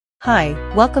Hi,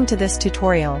 welcome to this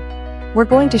tutorial. We're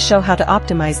going to show how to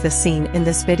optimize the scene in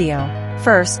this video.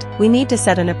 First, we need to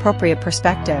set an appropriate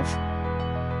perspective.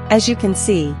 As you can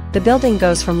see, the building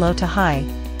goes from low to high.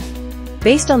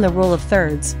 Based on the rule of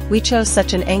thirds, we chose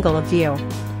such an angle of view.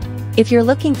 If you're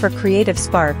looking for creative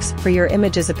sparks for your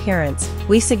image's appearance,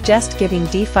 we suggest giving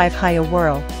D5 high a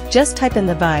whirl. Just type in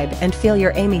the vibe and feel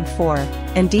you're aiming for,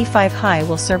 and D5 high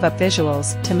will serve up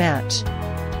visuals to match.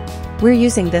 We're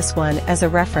using this one as a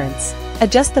reference.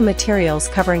 Adjust the materials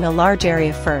covering a large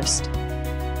area first.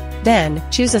 Then,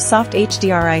 choose a soft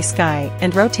HDRI sky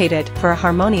and rotate it for a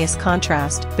harmonious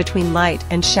contrast between light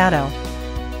and shadow.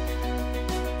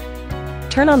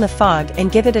 Turn on the fog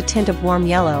and give it a tint of warm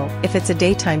yellow if it's a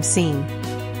daytime scene.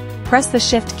 Press the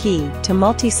Shift key to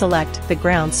multi-select the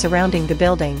ground surrounding the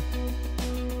building.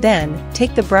 Then,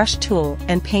 take the brush tool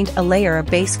and paint a layer of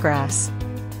base grass.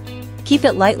 Keep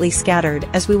it lightly scattered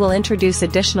as we will introduce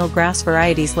additional grass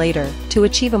varieties later to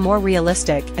achieve a more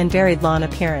realistic and varied lawn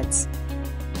appearance.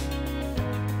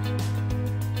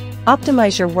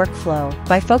 Optimize your workflow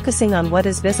by focusing on what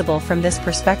is visible from this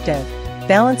perspective,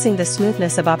 balancing the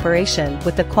smoothness of operation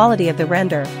with the quality of the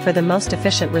render for the most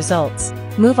efficient results.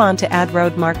 Move on to add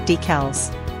road mark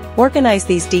decals. Organize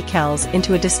these decals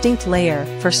into a distinct layer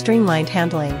for streamlined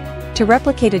handling. To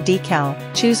replicate a decal,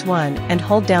 choose one and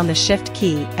hold down the Shift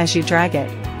key as you drag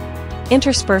it.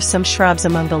 Intersperse some shrubs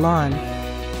among the lawn.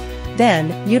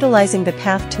 Then, utilizing the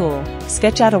Path tool,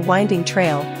 sketch out a winding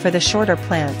trail for the shorter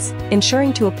plants,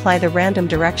 ensuring to apply the random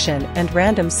direction and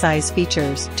random size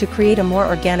features to create a more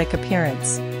organic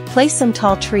appearance. Place some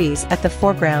tall trees at the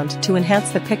foreground to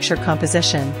enhance the picture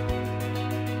composition.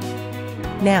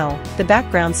 Now, the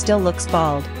background still looks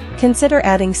bald. Consider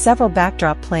adding several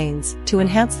backdrop planes to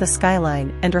enhance the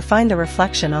skyline and refine the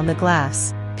reflection on the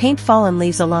glass. Paint fallen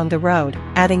leaves along the road,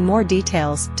 adding more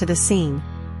details to the scene.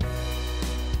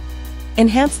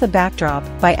 Enhance the backdrop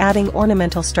by adding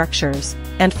ornamental structures,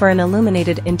 and for an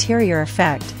illuminated interior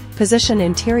effect, position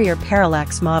interior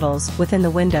parallax models within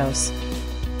the windows.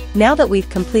 Now that we've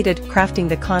completed crafting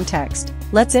the context,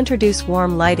 let's introduce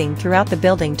warm lighting throughout the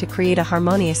building to create a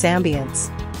harmonious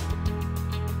ambience.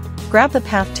 Grab the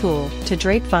Path tool to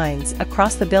drape vines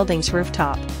across the building's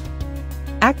rooftop.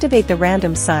 Activate the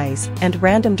random size and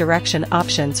random direction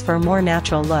options for a more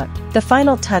natural look. The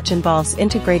final touch involves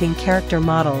integrating character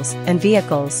models and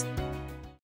vehicles